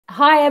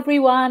Hi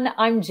everyone,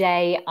 I'm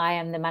Jaye. I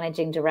am the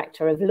Managing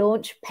Director of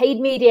Launch, paid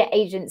media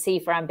agency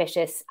for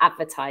ambitious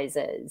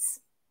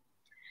advertisers.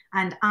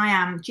 And I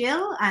am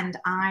Jill, and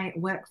I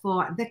work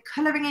for the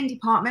colouring in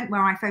department,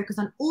 where I focus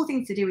on all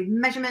things to do with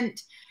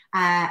measurement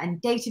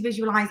and data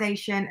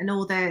visualization and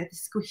all the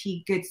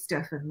squishy good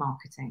stuff of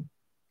marketing.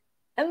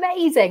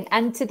 Amazing.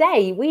 And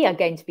today we are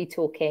going to be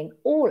talking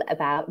all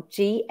about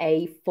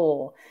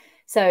GA4.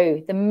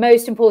 So the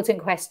most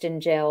important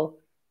question, Jill,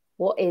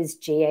 what is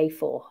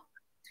GA4?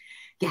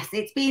 Yes,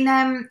 it's been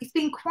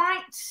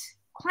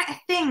quite a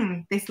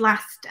thing this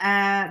last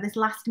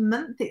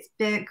month. It's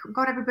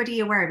got everybody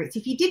aware of it. So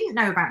if you didn't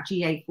know about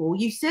GA4,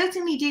 you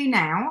certainly do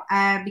now,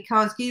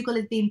 because Google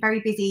has been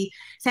very busy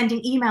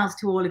sending emails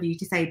to all of you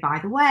to say, by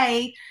the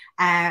way,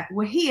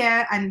 we're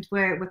here and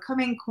we're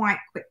coming quite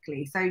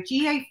quickly. So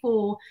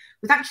GA4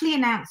 was actually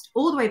announced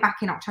all the way back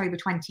in October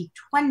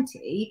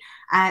 2020.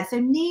 So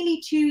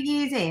nearly 2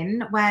 years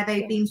in, where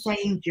they've been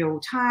saying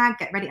dual tag,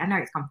 get ready. I know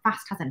it's gone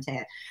fast, hasn't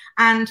it?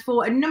 And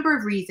for a number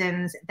of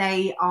reasons,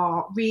 they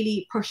are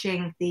really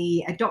pushing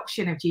the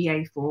adoption of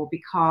GA4,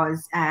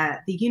 because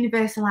the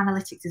universal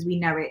analytics as we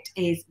know it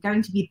is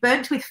going to be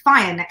burnt with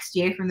fire next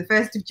year from the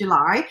 1st of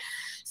July.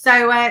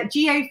 So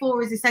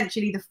GA4 is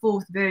essentially the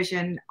fourth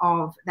version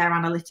of their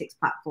analytics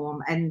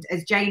platform. And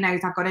as Jay knows,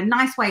 I've got a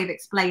nice way of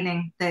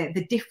explaining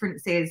the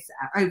differences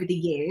over the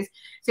years.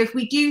 So if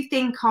we do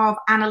think of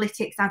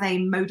analytics as a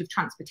mode of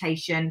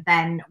transportation,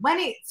 then when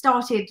it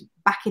started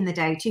back in the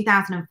day,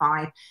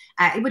 2005,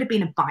 it would have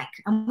been a bike.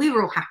 And we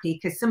were all happy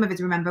because some of us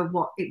remember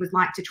what it was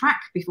like to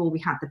track before we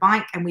had the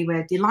bike, and we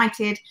were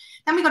delighted.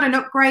 Then we got an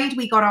upgrade.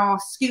 We got our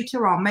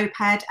scooter, our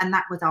moped, and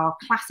that was our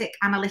classic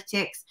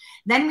analytics.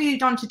 Then we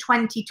moved on to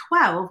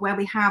 2012, where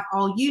we have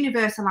our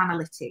universal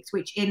analytics,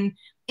 which in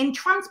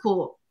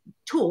transport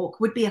talk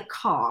would be a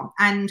car.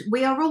 And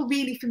we are all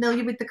really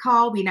familiar with the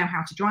car. We know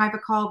how to drive a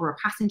car. We're a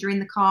passenger in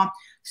the car.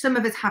 Some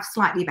of us have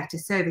slightly better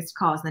serviced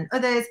cars than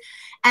others.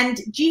 And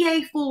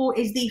GA4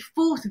 is the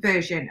fourth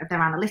version of their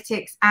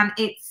analytics, and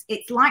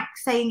it's like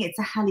saying it's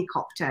a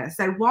helicopter.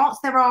 So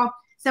whilst there are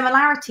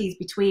similarities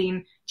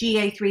between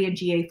GA3 and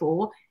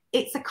GA4,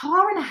 it's a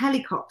car and a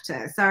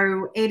helicopter.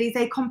 So it is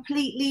a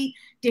completely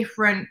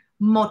different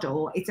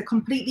model. It's a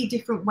completely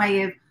different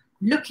way of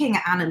looking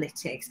at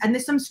analytics, and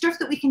there's some stuff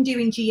that we can do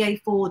in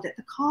GA4 that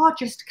the car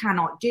just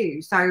cannot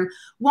do. So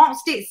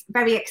whilst it's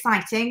very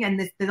exciting and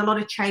there's a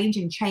lot of change,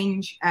 and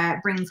change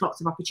brings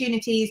lots of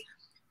opportunities,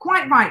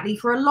 quite rightly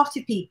for a lot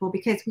of people,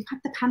 because we've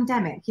had the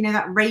pandemic, you know,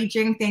 that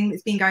raging thing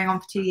that's been going on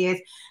for 2 years.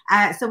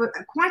 So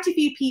quite a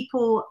few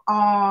people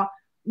are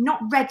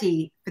not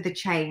ready for the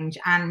change.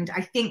 And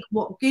I think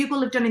what Google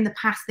have done in the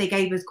past, they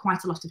gave us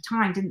quite a lot of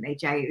time, didn't they,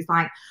 Jay? It was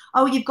like,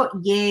 oh, you've got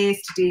years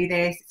to do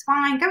this. It's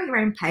fine. Go at your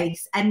own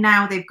pace. And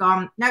now they've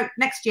gone, no,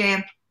 next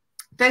year,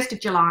 1st of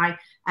July,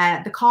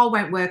 the car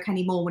won't work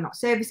anymore. We're not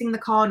servicing the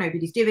car.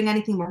 Nobody's doing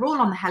anything. We're all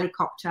on the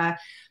helicopter.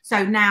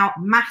 So now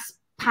mass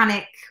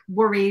panic,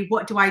 worry.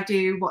 What do I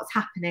do? What's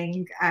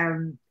happening?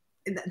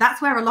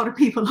 That's where a lot of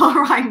people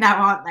are right now,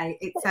 aren't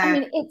they? I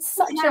mean,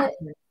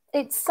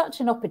 it's such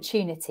an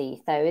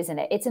opportunity, though, isn't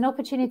it? It's an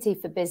opportunity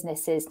for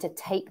businesses to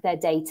take their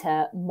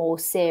data more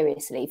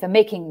seriously, for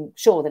making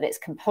sure that it's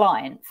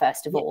compliant,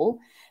 first of all,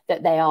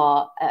 that they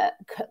are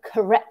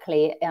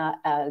correctly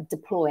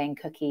deploying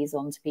cookies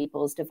onto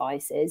people's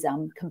devices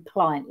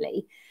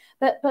compliantly.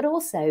 But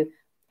also,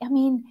 I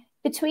mean,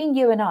 between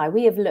you and I,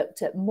 we have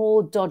looked at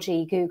more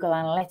dodgy Google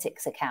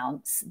Analytics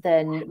accounts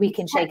than we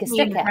can shake a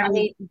stick at. I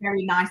mean,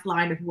 very nice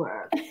line of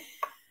work.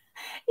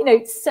 You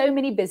know, so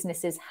many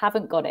businesses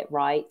haven't got it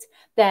right.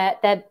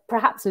 They're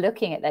perhaps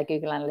looking at their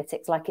Google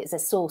Analytics like it's a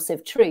source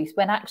of truth,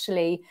 when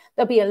actually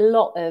there'll be a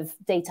lot of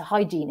data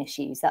hygiene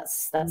issues.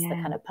 That's the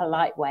kind of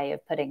polite way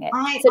of putting it.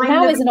 So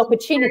now is an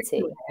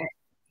opportunity.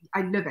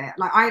 I love it.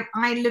 Like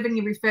I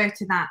lovingly refer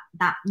to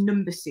that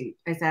number soup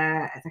as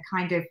a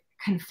kind of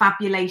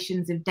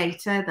confabulations of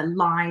data, the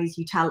lies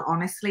you tell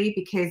honestly,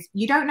 because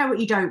you don't know what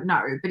you don't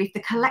know. But if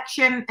the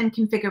collection and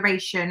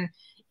configuration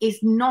is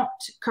not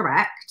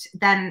correct,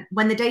 then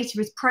when the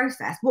data is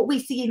processed, what we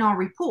see in our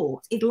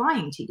report is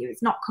lying to you.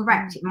 It's not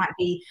correct. It might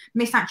be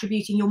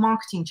misattributing your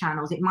marketing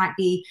channels. It might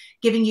be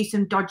giving you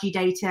some dodgy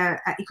data.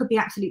 It could be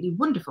absolutely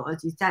wonderful,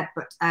 as you said.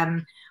 But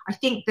I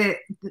think that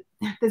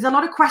there's a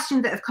lot of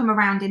questions that have come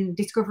around in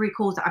discovery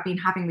calls that I've been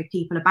having with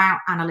people about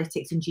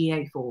analytics and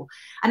GA4.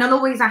 And I'll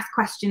always ask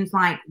questions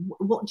like,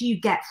 what do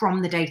you get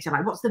from the data?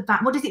 Like,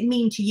 what does it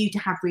mean to you to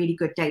have really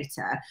good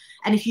data?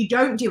 And if you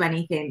don't do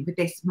anything with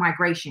this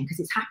migration, because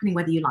it's happening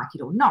whether you like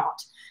it or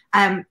not,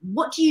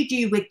 what do you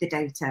do with the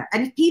data?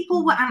 And if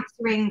people were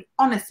answering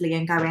honestly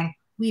and going,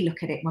 we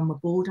look at it when we're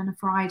bored on a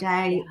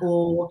Friday,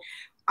 or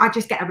I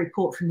just get a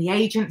report from the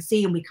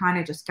agency and we kind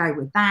of just go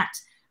with that,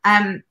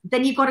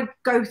 then you've got to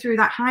go through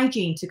that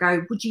hygiene to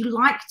go, would you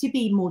like to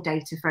be more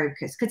data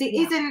focused? Because it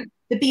isn't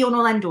the be all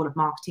and end all of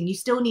marketing. You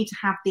still need to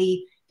have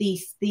the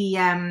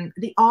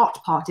the art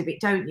part of it,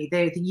 don't you?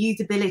 The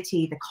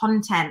usability, the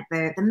content,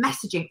 the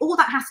messaging, all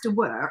that has to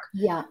work.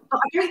 Yeah. But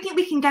I don't think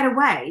we can get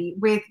away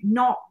with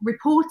not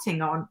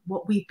reporting on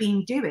what we've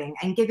been doing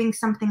and giving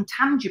something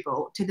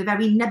tangible to the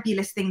very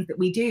nebulous things that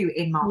we do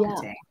in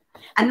marketing.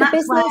 Yeah. And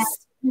that's where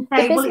you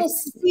say, well,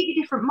 it's a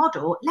completely different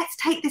model. Let's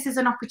take this as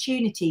an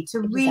opportunity to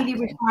really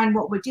refine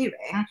what we're doing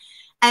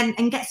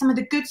and get some of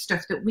the good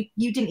stuff that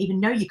you didn't even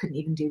know you couldn't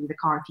even do with a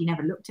car if you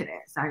never looked at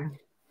it. So.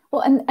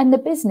 Well, and the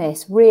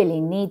business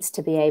really needs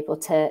to be able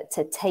to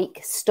take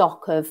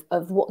stock of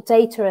what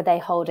data are they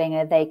holding,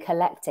 are they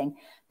collecting.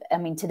 I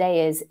mean,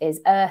 today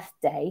is Earth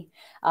Day,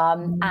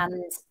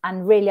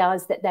 and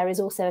realize that there is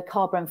also a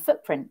carbon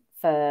footprint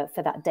for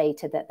that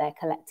data that they're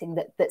collecting,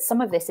 that some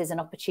of this is an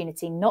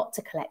opportunity not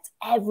to collect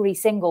every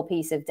single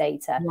piece of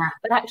data,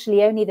 but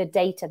actually only the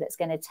data that's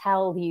going to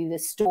tell you the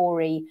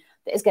story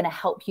that is going to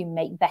help you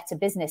make better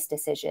business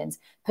decisions,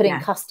 putting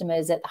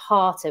customers at the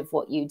heart of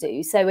what you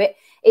do. So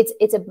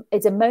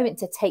it's a moment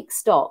to take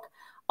stock.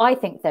 I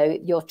think, though,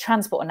 your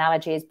transport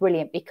analogy is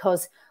brilliant,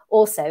 because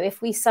also,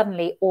 if we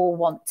suddenly all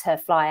want to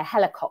fly a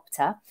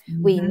helicopter,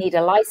 we need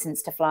a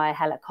license to fly a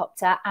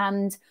helicopter,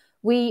 and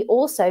we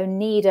also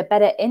need a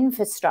better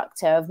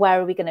infrastructure of where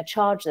are we going to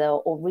charge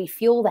or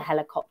refuel the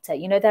helicopter.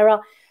 You know,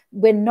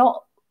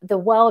 the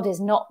world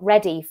is not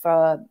ready for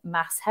a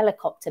mass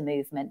helicopter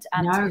movement.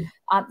 And,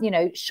 you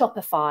know,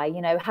 Shopify, you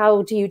know,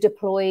 how do you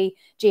deploy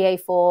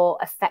GA4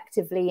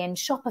 effectively in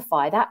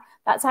Shopify?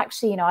 That's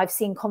actually, you know, I've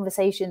seen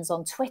conversations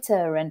on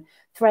Twitter and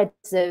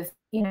threads of,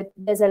 you know,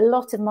 there's a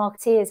lot of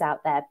marketeers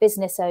out there,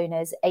 business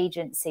owners,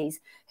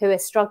 agencies, who are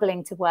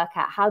struggling to work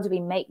out how do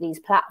we make these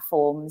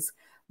platforms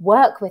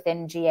work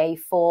within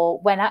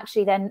GA4 when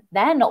actually then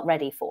they're not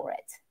ready for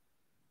it.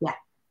 Yeah.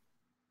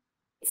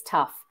 It's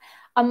tough.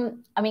 I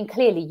mean,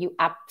 clearly you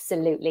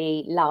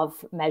absolutely love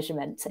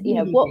measurement.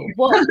 You know,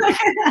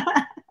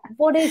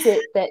 what is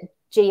it that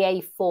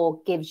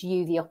GA4 gives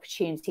you the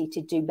opportunity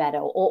to do better,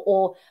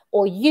 or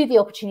you the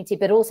opportunity,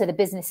 but also the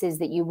businesses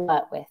that you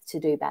work with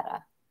to do better?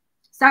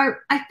 So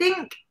I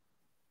think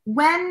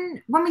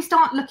when we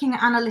start looking at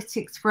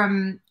analytics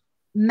from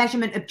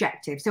measurement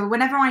objectives, so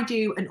whenever I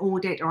do an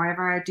audit or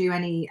ever I do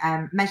any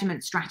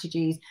measurement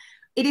strategies,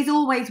 it is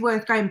always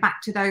worth going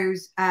back to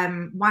those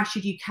why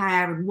should you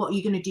care and what are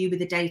you going to do with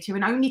the data,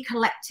 and only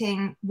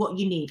collecting what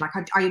you need. Like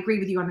I agree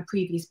with you on the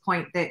previous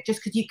point that just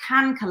because you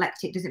can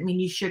collect it doesn't mean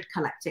you should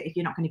collect it if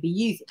you're not going to be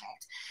using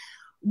it.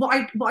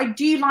 What I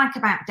do like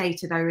about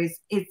data, though, is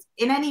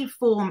in any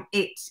form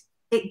it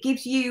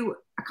gives you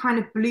a kind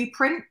of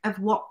blueprint of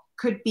what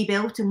could be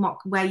built and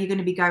where you're going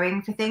to be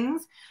going for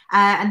things.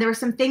 And there are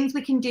some things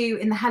we can do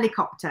in the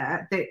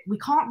helicopter that we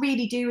can't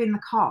really do in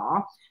the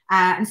car.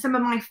 And some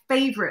of my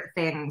favorite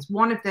things,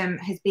 one of them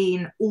has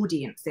been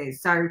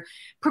audiences. So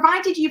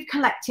provided you've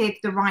collected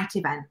the right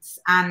events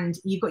and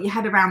you've got your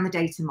head around the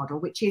data model,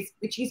 which is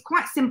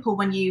quite simple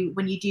when you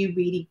do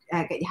really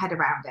get your head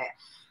around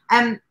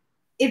it.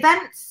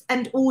 Events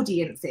and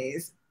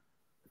audiences,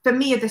 for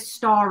me, are the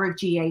star of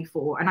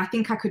GA4. And I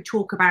think I could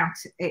talk about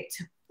it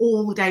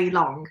all day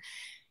long.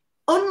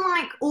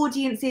 Unlike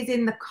audiences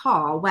in the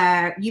car,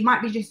 where you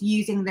might be just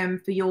using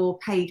them for your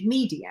paid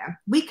media,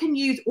 we can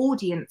use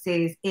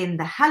audiences in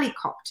the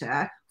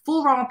helicopter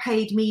for our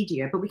paid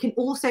media, but we can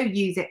also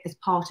use it as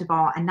part of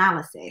our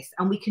analysis.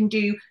 And we can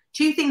do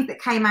two things that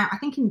came out, I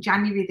think, in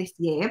January this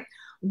year.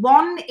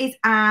 One is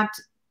add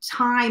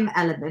time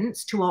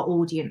elements to our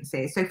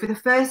audiences. So for the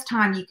first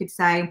time, you could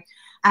say,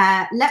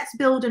 let's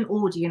build an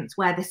audience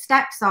where the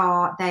steps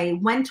are they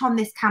went on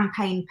this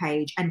campaign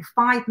page and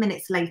 5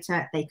 minutes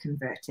later they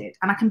converted.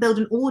 And I can build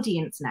an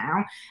audience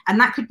now, and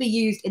that could be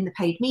used in the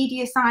paid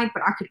media side,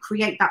 but I could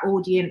create that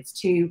audience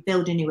to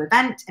build a new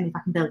event. And if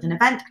I can build an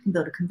event, I can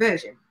build a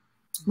conversion.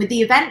 With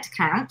the event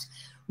count,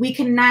 we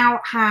can now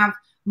have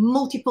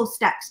multiple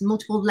steps,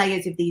 multiple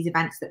layers of these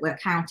events that we're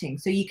counting.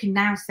 So you can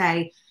now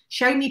say,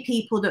 show me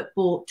people that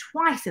bought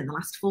twice in the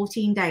last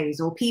 14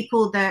 days, or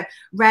people that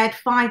read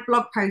 5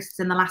 blog posts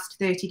in the last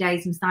 30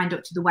 days and signed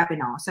up to the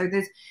webinar. So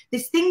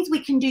there's things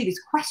we can do,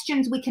 there's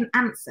questions we can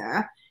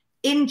answer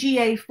in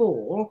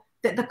GA4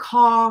 that the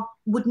car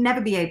would never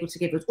be able to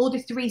give us, or the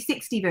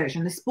 360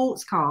 version, the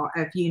sports car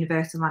of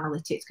Universal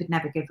Analytics could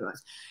never give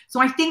us. So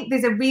I think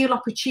there's a real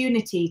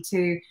opportunity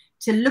to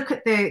look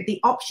at the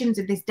options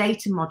of this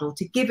data model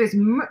to give us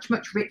much,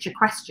 much richer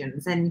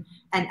questions and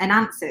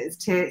answers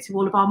to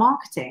all of our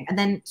marketing. And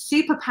then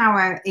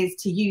superpower is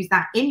to use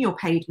that in your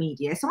paid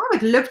media. So I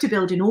would love to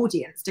build an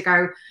audience to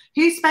go,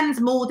 who spends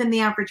more than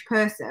the average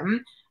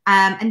person?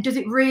 And does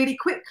it really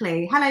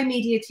quickly? Hello,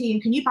 media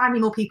team, can you buy me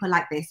more people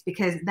like this?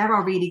 Because there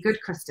are really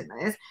good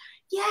customers.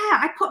 Yeah,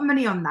 I put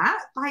money on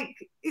that. Like,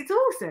 it's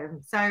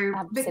awesome. So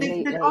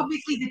there's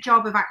obviously the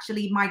job of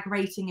actually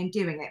migrating and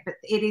doing it, but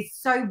it is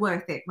so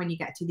worth it when you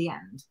get to the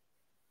end.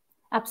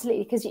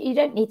 Absolutely, because you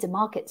don't need to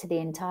market to the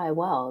entire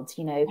world.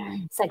 You know,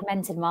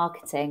 segmented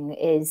marketing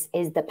is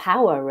the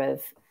power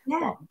of Yeah.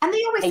 Well, and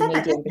they always said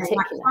that, in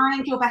like,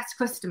 find your best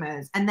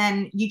customers, and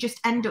then you just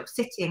end up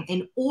sitting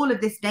in all of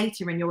this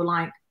data and you're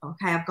like,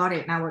 okay, I've got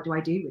it, now what do I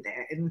do with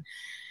it? And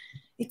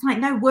it's like,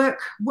 no,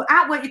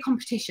 outwork your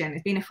competition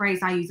has been a phrase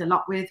I use a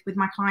lot with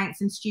my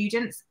clients and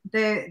students.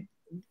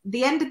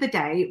 The end of the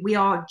day, we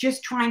are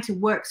just trying to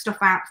work stuff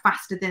out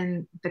faster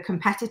than the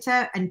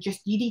competitor, and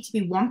just you need to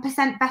be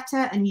 1%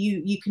 better, and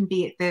you can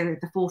be at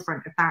the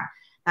forefront of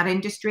that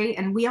industry.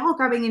 And we are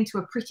going into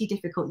a pretty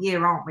difficult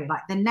year, aren't we?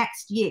 Like the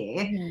next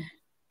year,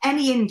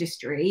 any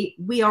industry,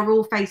 we are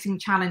all facing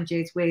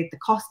challenges with the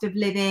cost of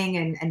living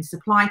and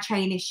supply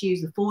chain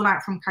issues, the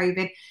fallout from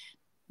COVID.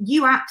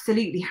 You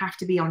absolutely have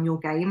to be on your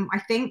game, I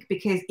think,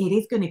 because it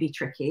is going to be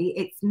tricky.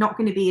 It's not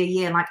going to be a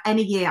year like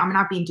any year. I mean,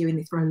 I've been doing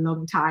this for a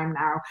long time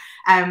now.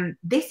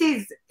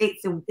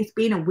 It's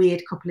been a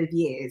weird couple of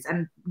years,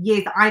 and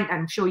years that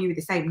I'm sure you were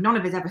the same. None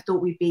of us ever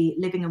thought we'd be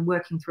living and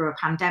working through a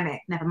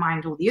pandemic, never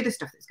mind all the other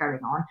stuff that's going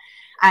on.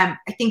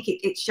 I think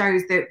it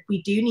shows that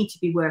we do need to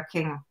be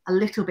working a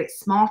little bit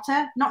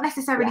smarter, not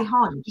necessarily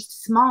harder,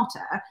 just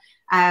smarter,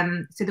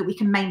 so that we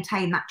can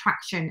maintain that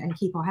traction and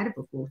keep our head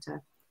above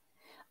water.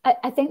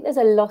 I think there's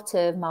a lot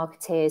of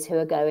marketeers who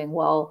are going,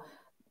 well,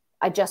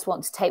 I just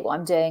want to take what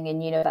I'm doing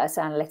in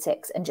universal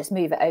analytics and just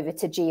move it over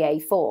to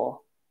GA4.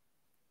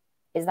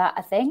 Is that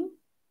a thing?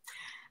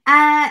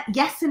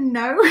 Yes and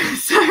no.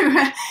 So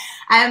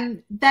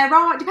there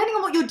are, depending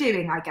on what you're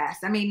doing, I guess.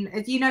 I mean,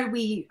 as you know,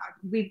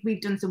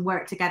 we've done some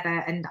work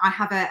together, and I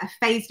have a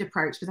phased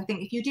approach, because I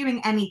think if you're doing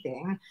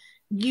anything,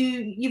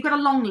 you've got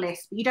a long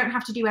list, but you don't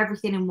have to do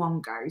everything in one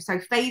go. So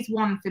phase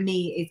one for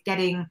me is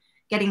getting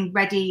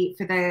ready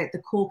for the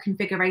core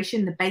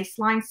configuration, the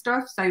baseline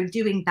stuff. So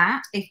doing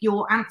that, if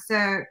your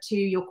answer to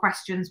your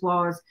questions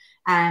was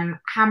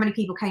how many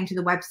people came to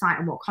the website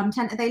and what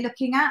content are they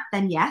looking at,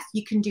 then yes,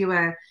 you can do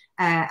a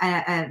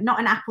not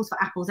an apples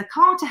for apples, a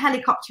car to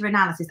helicopter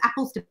analysis,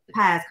 apples to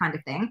pears kind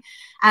of thing.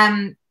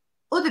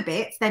 Other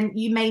bits, then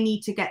you may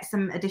need to get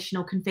some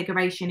additional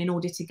configuration in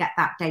order to get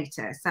that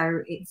data.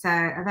 So it's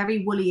a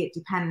very woolly, it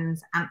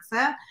depends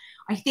answer.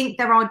 I think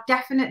there are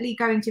definitely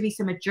going to be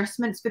some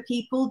adjustments for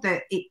people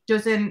that it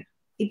doesn't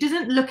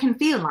look and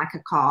feel like a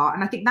car.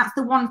 And I think that's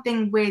the one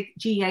thing with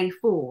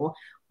GA4.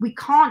 We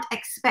can't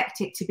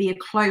expect it to be a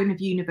clone of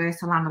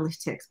Universal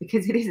Analytics,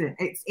 because it isn't.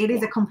 It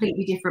is a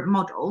completely different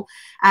model.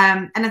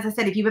 And as I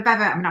said, if you've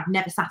ever, I mean, I've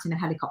never sat in a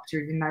helicopter,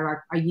 even though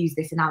I use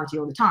this analogy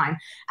all the time.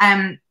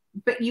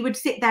 But you would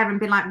sit there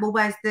and be like, well,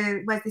 where's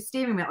the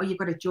steering wheel? Oh, you've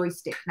got a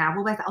joystick now.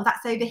 Well, where's that? Oh,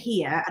 that's over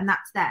here and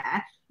that's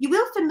there. You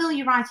will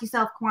familiarize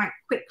yourself quite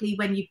quickly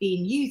when you've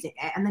been using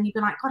it. And then you'd be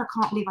like, God, I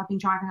can't believe I've been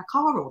driving a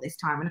car all this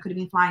time when I could have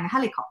been flying a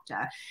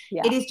helicopter.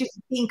 Yeah. It is just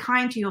being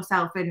kind to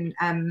yourself and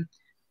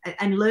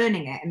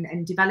learning it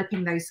and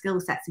developing those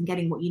skill sets and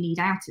getting what you need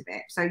out of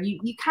it. So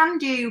you can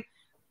do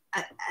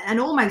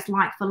an almost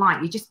like for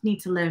like. You just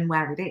need to learn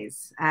where it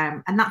is.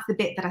 And that's the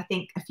bit that I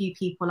think a few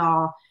people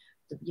are,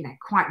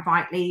 quite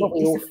rightly. Well,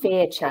 we all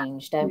fear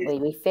change, don't we?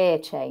 We fear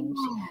change.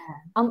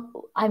 Yeah.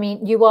 I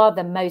mean, you are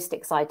the most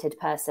excited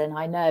person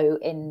I know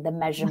in the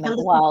measurement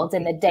world,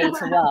 in the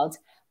data world.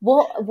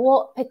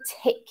 What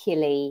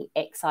particularly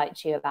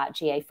excites you about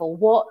GA4?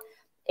 What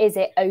is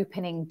it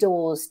opening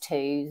doors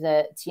to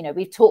that?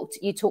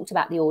 You talked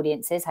about the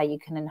audiences, how you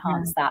can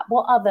enhance that.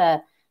 What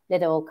other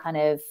little kind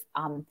of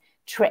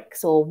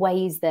tricks or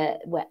ways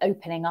that we're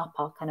opening up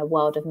our kind of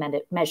world of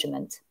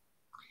measurement?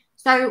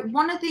 So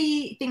one of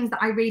the things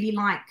that I really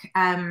like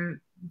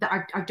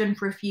that I've done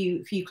for a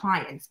few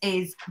clients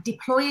is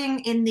deploying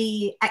in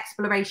the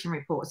exploration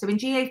report. So in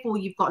GA4,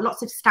 you've got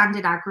lots of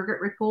standard aggregate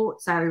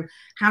reports. So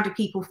how do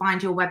people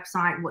find your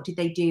website? What did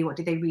they do? What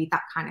did they read?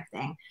 That kind of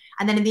thing.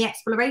 And then in the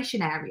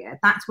exploration area,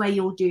 that's where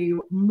you'll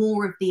do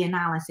more of the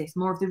analysis,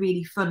 more of the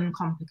really fun,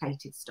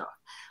 complicated stuff.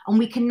 And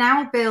we can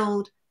now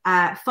build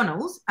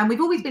funnels, and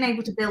we've always been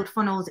able to build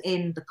funnels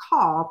in the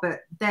car, but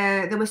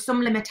there were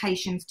some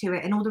limitations to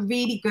it. And all the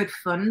really good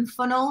fun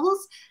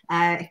funnels,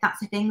 if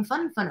that's a thing,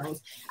 fun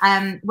funnels,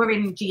 were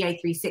in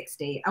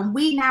GA360, and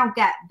we now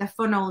get the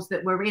funnels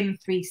that were in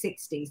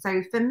 360.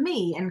 So for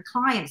me and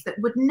clients that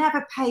would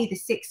never pay the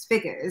 6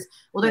 figures,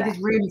 although there's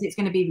rumors it's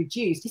going to be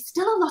reduced, it's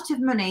still a lot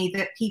of money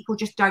that people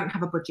just don't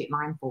have a budget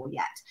line for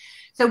yet.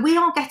 So we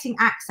are getting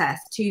access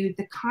to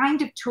the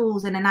kind of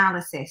tools and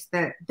analysis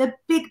that the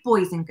big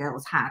boys and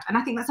girls have. And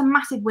I think that's a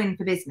massive win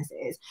for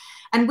businesses.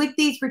 And with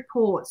these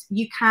reports,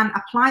 you can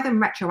apply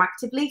them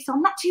retroactively. So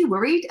I'm not too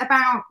worried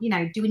about,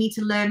 do we need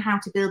to learn how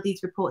to build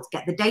these reports,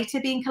 get the data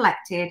being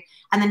collected,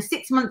 and then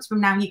 6 months from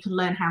now, you can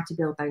learn how to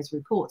build those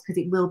reports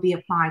because it will be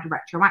applied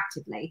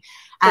retroactively.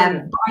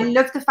 But I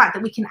love the fact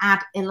that we can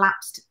add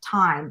elapsed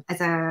time as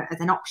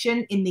an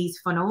option in these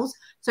funnels.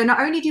 So not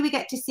only do we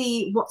get to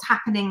see what's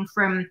happening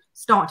from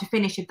start to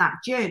finish of that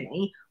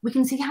journey, we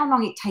can see how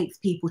long it takes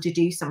people to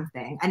do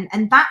something.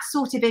 And that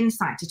sort of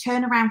insight to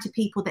turn around to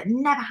people that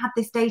never had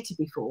this data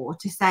before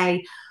to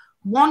say,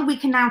 one, we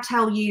can now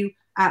tell you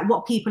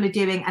what people are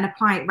doing and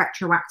apply it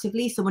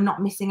retroactively, so we're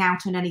not missing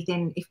out on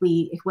anything if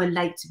we're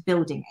late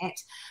building it.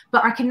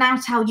 But I can now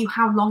tell you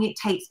how long it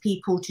takes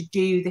people to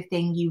do the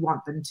thing you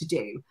want them to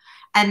do.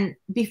 And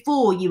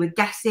before, you were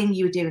guessing,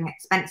 you were doing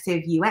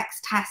expensive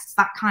UX tests,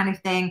 that kind of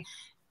thing.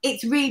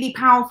 It's really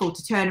powerful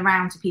to turn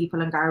around to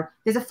people and go,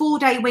 there's a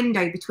 4-day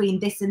window between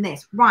this and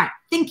this. Right,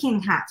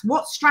 thinking hats.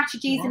 What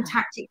strategies and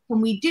tactics can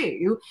we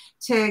do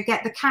to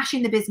get the cash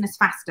in the business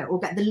faster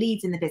or get the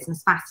leads in the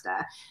business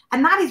faster?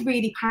 And that is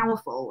really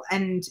powerful.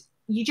 And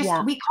you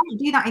just, we can't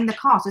do that in the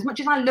car. So as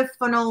much as I love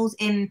funnels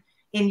in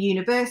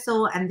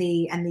Universal and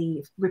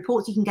the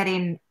reports you can get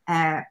in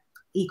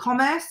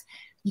e-commerce,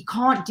 you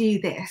can't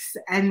do this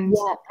and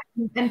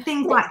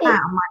things like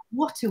that. I'm like,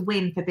 what a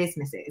win for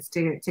businesses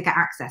to get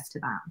access to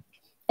that.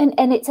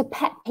 And it's a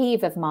pet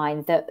peeve of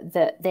mine that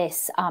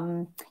this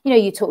you know,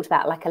 you talked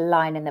about like a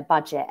line in the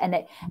budget, and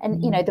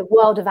you know, the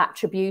world of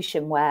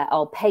attribution where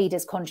paid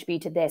has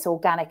contributed this,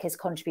 organic has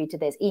contributed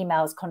this,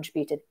 emails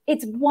contributed.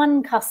 It's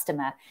one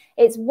customer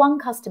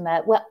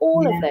where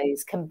all of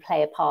those can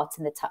play a part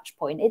in the touch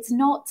point. It's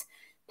not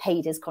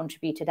paid has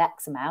contributed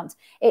X amount.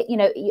 It, you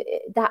know,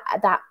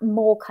 that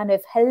more kind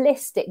of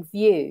holistic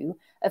view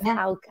of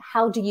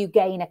how do you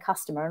gain a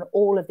customer and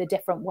all of the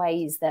different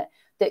ways that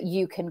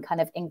you can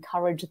kind of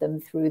encourage them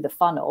through the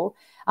funnel.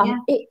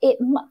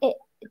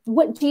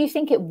 What do you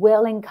think it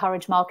will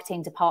encourage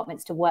marketing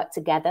departments to work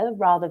together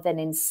rather than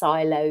in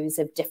silos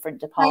of different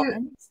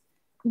departments?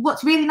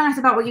 What's really nice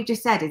about what you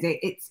just said is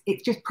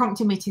it's just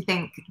prompted me to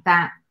think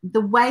that the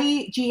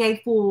way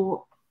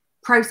GA4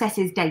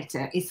 processes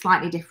data is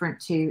slightly different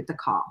to the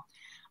car.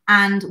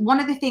 And one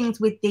of the things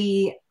with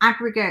the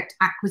aggregate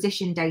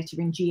acquisition data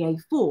in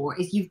GA4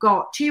 is you've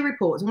got 2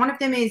 reports. One of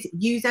them is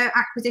user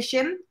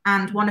acquisition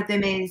and one of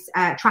them is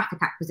traffic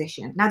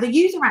acquisition. Now, the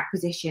user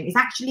acquisition is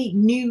actually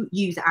new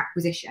user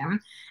acquisition,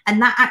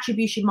 and that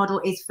attribution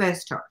model is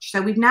first touch.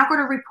 So we've now got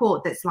a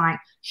report that's like,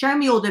 show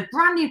me all the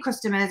brand new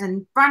customers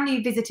and brand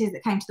new visitors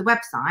that came to the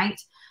website,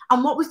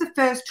 and what was the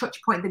first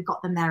touch point that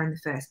got them there in the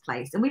first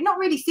place. And we've not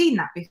really seen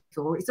that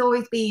before. It's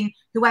always been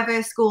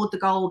whoever scored the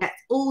goal gets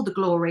all the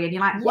glory. And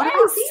you're like, what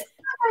about these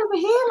guys over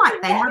here?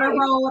 Like, they had a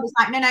role. It's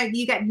like, no,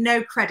 you get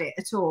no credit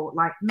at all.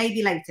 Like,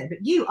 maybe later. But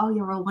you're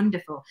all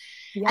wonderful.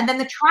 Yeah. And then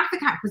the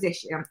traffic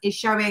acquisition is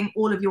showing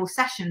all of your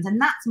sessions. And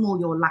that's more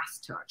your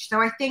last touch. So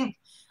I think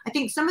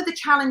some of the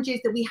challenges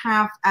that we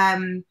have,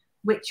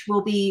 which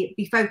will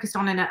be focused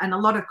on in a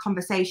lot of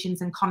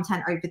conversations and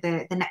content over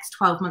the next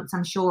 12 months,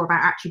 I'm sure,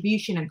 about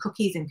attribution and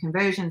cookies and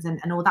conversions and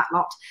all that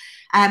lot.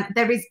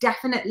 There is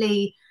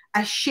definitely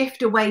a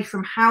shift away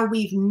from how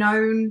we've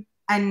known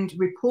and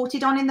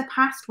reported on in the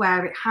past,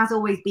 where it has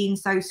always been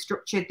so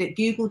structured that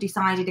Google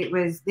decided it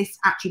was this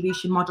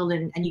attribution model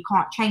and you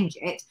can't change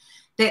it.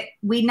 That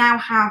we now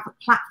have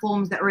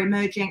platforms that are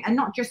emerging, and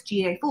not just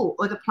GA4,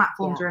 other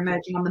platforms are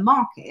emerging on the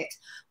market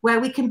where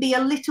we can be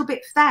a little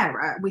bit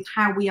fairer with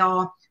how we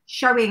are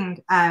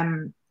showing,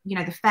 you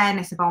know, the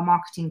fairness of our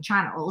marketing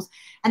channels.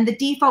 And the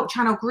default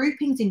channel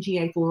groupings in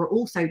GA4 are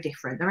also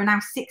different. There are now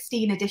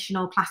 16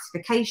 additional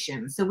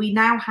classifications. So we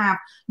now have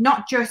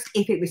not just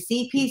if it was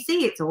CPC,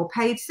 it's all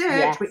paid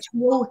search, which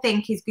we all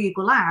think is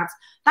Google Ads.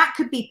 That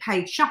could be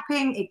paid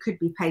shopping, it could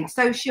be paid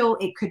social,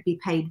 it could be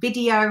paid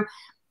video.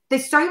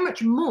 There's so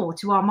much more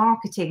to our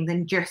marketing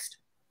than just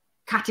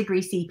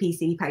category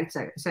CPC paid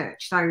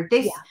search. So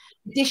this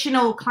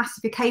additional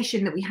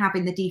classification that we have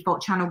in the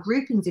default channel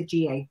groupings of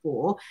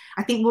GA4,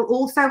 I think will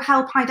also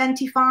help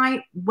identify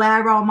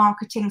where our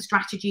marketing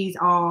strategies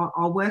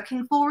are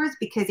working for us,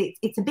 because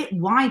it's a bit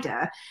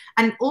wider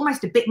and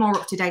almost a bit more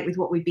up to date with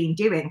what we've been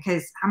doing.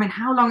 Because I mean,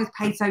 how long has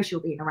paid social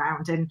been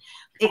around? And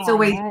it's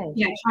always,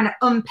 you know, trying to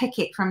unpick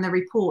it from the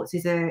reports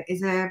is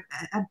a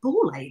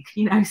ball ache,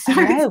 you know.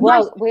 So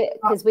well,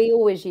 because we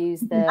always use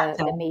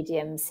the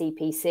medium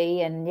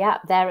CPC, and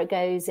there it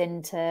goes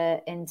into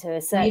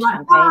a search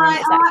campaign. And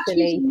it's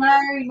actually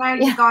no,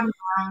 you've gone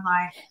down,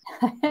 like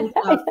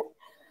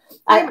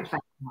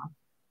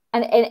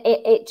and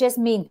it just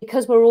means,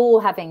 because we're all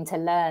having to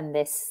learn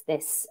this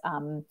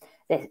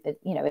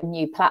you know, a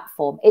new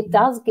platform, it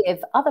does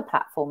give other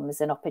platforms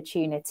an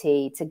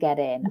opportunity to get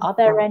in. Are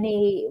there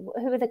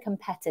who are the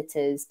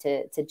competitors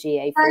to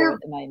GA4 at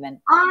the moment?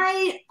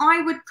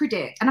 I would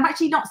predict, and I've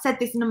actually not said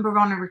this number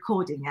on a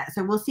recording yet,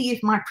 so we'll see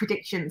if my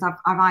predictions I've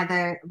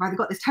either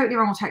got this totally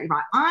wrong or totally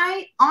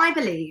right. I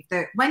believe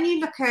that when you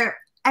look at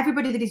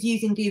everybody that is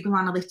using Google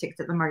Analytics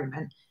at the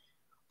moment,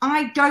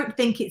 I don't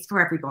think it's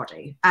for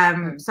everybody.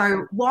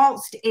 So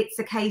whilst it's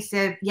a case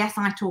of, yes,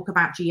 I talk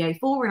about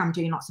GA4 and I'm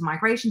doing lots of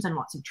migrations and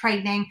lots of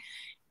training,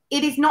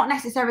 it is not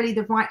necessarily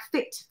the right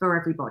fit for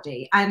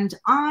everybody. And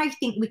I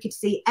think we could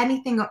see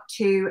anything up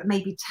to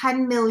maybe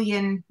 10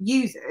 million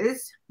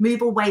users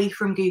move away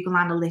from Google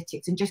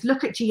Analytics and just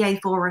look at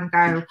GA4 and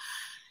go,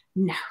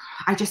 no,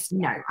 I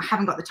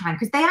haven't got the time,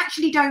 because they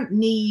actually don't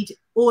need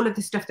all of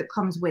the stuff that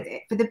comes with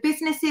it. For the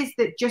businesses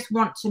that just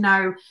want to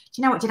know, do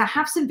you know what, did I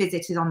have some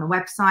visitors on the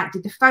website?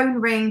 Did the phone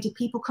ring? Did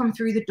people come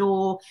through the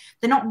door?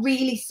 They're not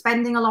really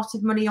spending a lot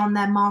of money on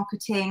their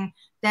marketing.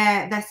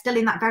 they're still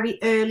in that very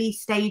early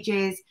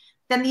stages,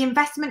 then the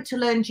investment to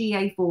learn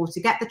GA4,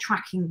 to get the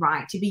tracking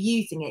right, to be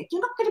using it,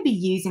 you're not going to be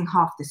using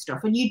half the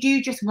stuff, and you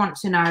do just want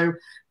to know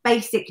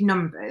basic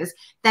numbers,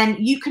 then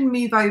you can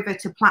move over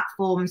to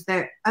platforms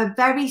that are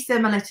very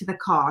similar to the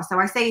car. So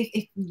I say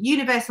if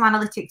Universal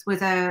Analytics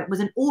was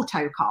an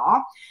auto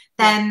car,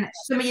 then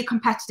some of your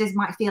competitors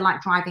might feel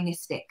like driving a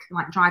stick,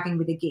 like driving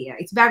with a gear.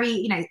 It's very,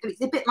 you know,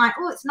 it's a bit like,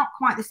 oh, it's not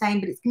quite the same,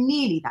 but it's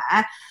nearly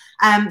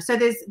there. So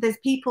there's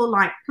people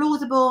like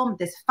Plausible,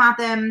 there's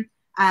Fathom,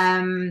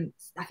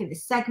 I think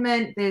there's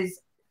Segment,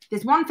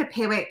 there's one for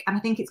Piwik, and I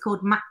think it's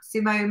called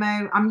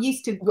Matsumomo. I'm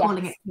used to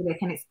calling it Piwik,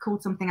 and it's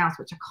called something else,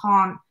 which I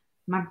can't,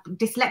 my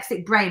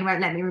dyslexic brain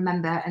won't let me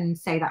remember and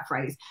say that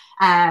phrase.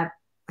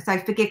 So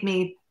forgive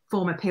me,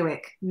 former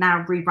Piwik,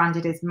 now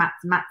rebranded as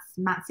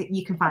Mats,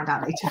 you can find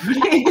out later.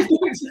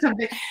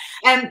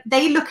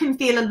 They look and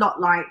feel a lot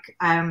like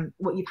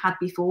what you've had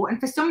before. And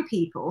for some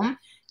people,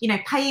 you know,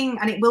 paying,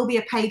 and it will be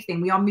a paid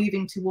thing, we are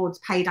moving towards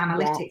paid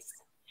analytics. Yes.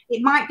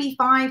 It might be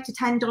 $5 to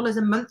 $10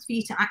 a month for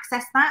you to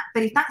access that.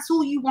 But if that's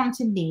all you want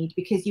and need,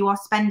 because you are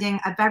spending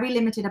a very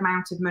limited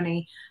amount of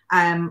money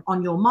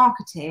on your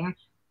marketing,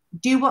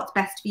 do what's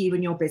best for you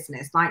and your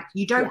business. Like,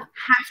 you don't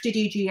have to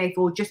do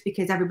GA4 just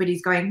because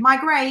everybody's going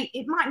migrate.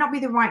 It might not be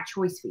the right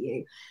choice for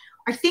you.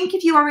 I think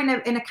if you are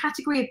in a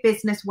category of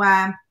business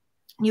where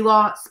you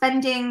are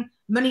spending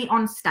money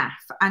on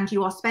staff and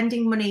you are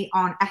spending money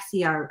on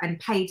SEO and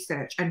paid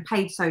search and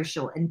paid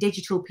social and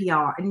digital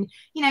PR, and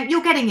you know,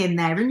 you're getting in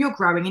there and you're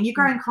growing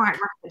quite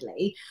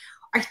rapidly,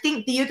 I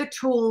think the other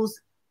tools,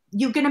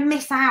 you're going to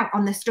miss out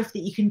on the stuff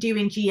that you can do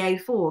in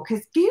GA4,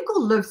 because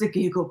Google loves a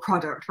Google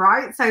product,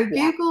 right? So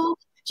Google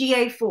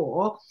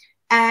GA4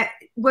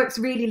 works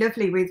really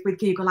lovely with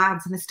Google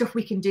Ads, and the stuff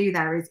we can do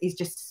there is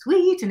just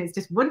sweet, and it's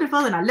just wonderful,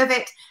 and I love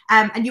it.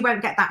 And you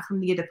won't get that from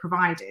the other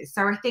providers.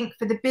 So I think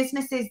for the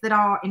businesses that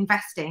are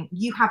investing,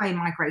 you have a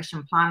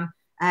migration plan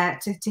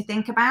to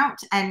think about,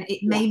 and it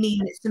may mean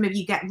that some of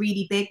you get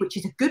really big, which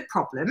is a good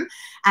problem,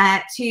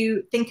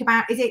 to think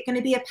about, is it going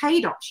to be a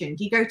paid option?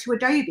 Do you go to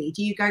Adobe?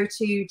 Do you go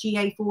to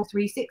GA4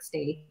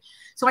 360?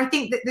 So I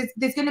think that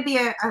there's going to be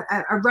a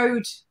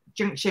road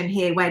junction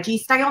here, where do you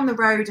stay on the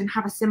road and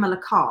have a similar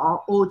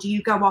car, or do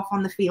you go off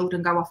on the field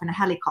and go off in a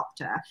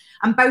helicopter?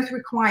 And both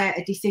require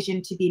a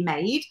decision to be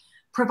made,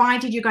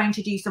 provided you're going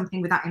to do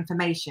something with that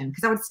information.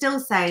 Because I would still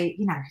say,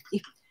 you know,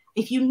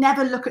 if you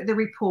never look at the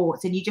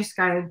reports and you just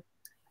go,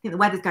 I think the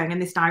weather's going in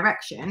this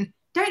direction,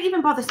 don't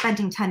even bother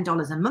spending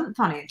 $10 a month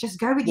on it. Just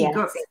go with your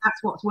gut if that's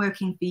what's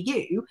working for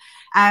you,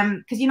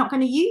 because you're not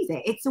going to use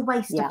it. It's a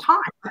waste of time.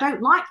 I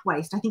don't like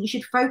waste. I think you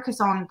should focus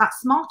on that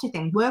smarter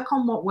thing. Work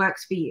on what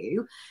works for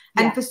you.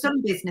 And for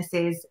some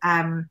businesses,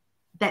 that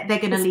they're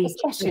going to leave.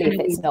 Especially if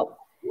it's not.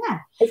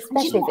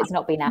 Especially if it's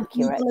not been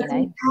accurate, you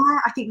know.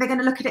 I think they're going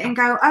to look at it and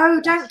go, oh,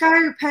 don't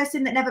go,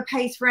 person that never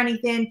pays for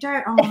anything.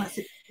 Don't, oh, that's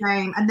a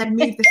shame. And then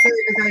move the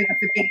servers over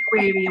for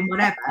BigQuery and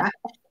whatever.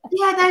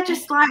 Yeah, they're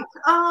just like,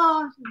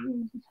 oh,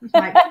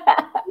 like,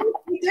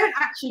 we don't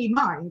actually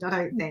mind, I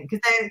don't think,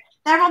 because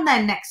they're on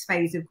their next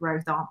phase of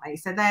growth, aren't they?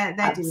 So they're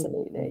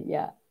absolutely,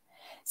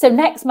 So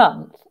next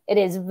month, it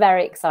is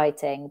very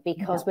exciting,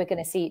 because we're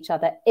going to see each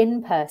other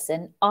in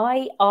person,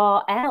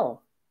 IRL.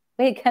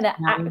 We're going to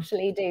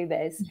actually do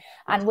this,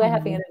 and we're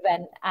having an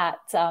event at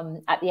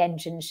the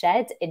Engine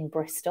Shed in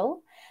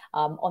Bristol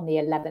on the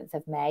 11th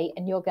of May,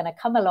 and you're going to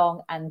come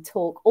along and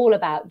talk all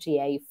about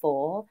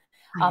GA4.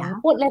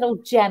 What little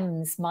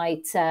gems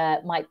might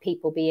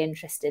people be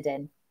interested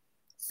in?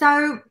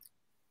 So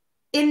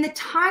in the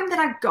time that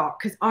I've got,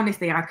 because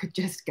honestly, I could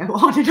just go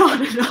on and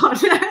on and on.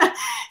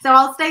 So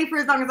I'll stay for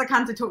as long as I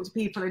can to talk to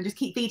people and just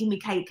keep feeding me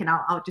cake, and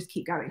I'll just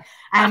keep going.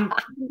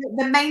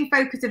 The main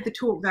focus of the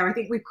talk, though, I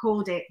think we've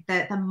called it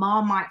the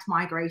Marmite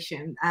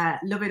migration,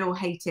 love it or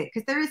hate it,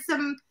 because there's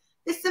some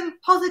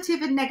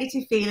positive and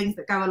negative feelings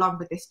that go along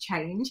with this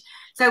change.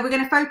 So we're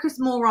going to focus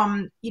more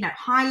on, you know,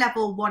 high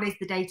level, what is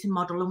the data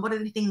model and what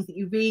are the things that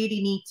you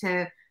really need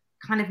to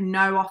kind of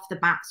know off the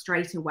bat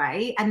straight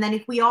away. And then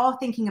if we are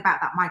thinking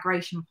about that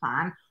migration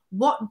plan,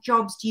 what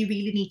jobs do you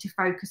really need to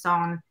focus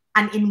on,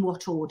 and in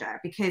what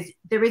order? Because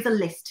there is a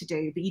list to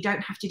do, but you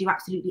don't have to do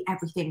absolutely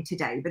everything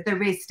today, but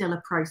there is still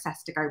a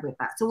process to go with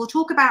that. So we'll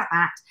talk about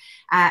that.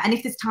 And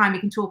if there's time,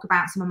 we can talk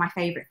about some of my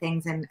favorite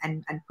things and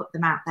put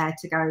them out there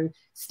to go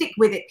stick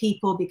with it,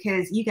 people,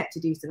 because you get to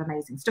do some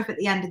amazing stuff at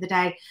the end of the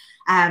day.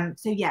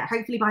 So yeah,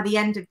 hopefully by the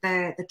end of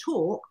the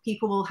talk,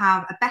 people will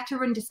have a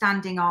better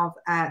understanding of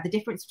the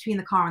difference between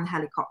the car and the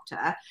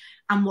helicopter,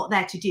 and what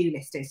their to-do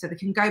list is, so they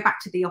can go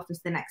back to the office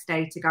the next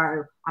day to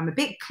go, I'm a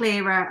bit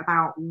clearer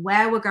about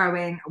where we're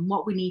going and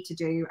what we need to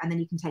do, and then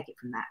you can take it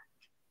from there.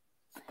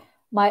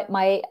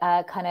 My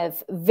kind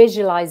of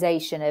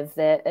visualization of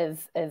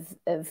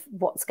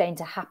what's going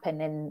to happen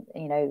in,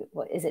 you know,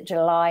 what is it,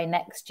 July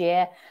next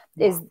year,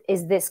 is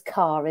this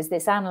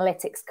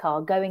analytics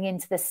car going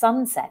into the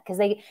sunset, because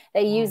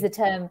they use the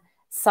term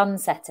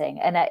sunsetting,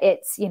 and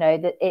it's, you know,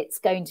 that it's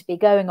going to be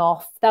going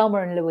off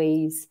Thelma and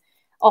Louise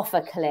off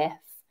a cliff.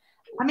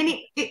 I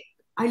mean,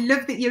 I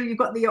love that you've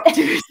got the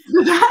optimism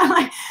for that.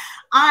 Like,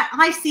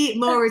 I see it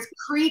more as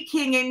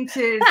creaking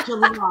into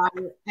July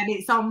and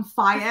it's on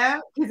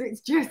fire, because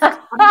it's just like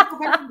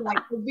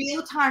the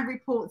real-time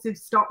reports have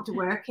stopped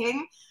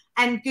working.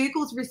 And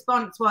Google's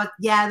response was,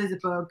 yeah, there's a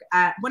bug.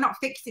 We're not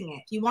fixing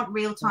it. If you want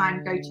real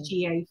time, go to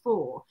GA4.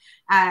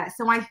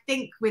 So I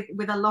think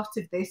with a lot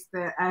of this,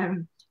 that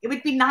it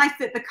would be nice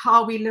that the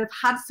car we love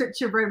had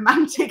such a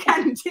romantic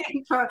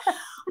ending, but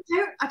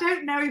I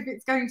don't know if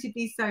it's going to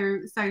be so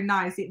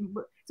nice.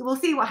 So we'll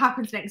see what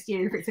happens next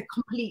year, if it's a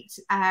complete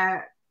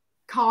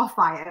car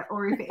fire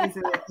or if it is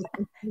a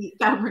complete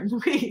Thelma and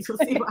Louise. We'll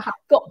see what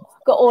happens.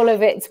 Got all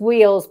of its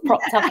wheels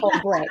propped up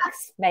on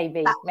bricks.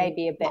 Maybe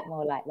a bit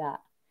more like that.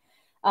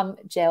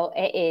 Jill,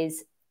 it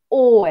is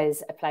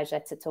always a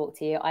pleasure to talk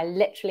to you. I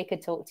literally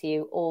could talk to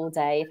you all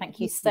day. Thank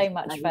you so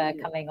much for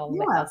coming on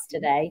with us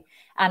today.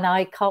 And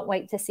I can't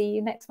wait to see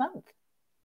you next month.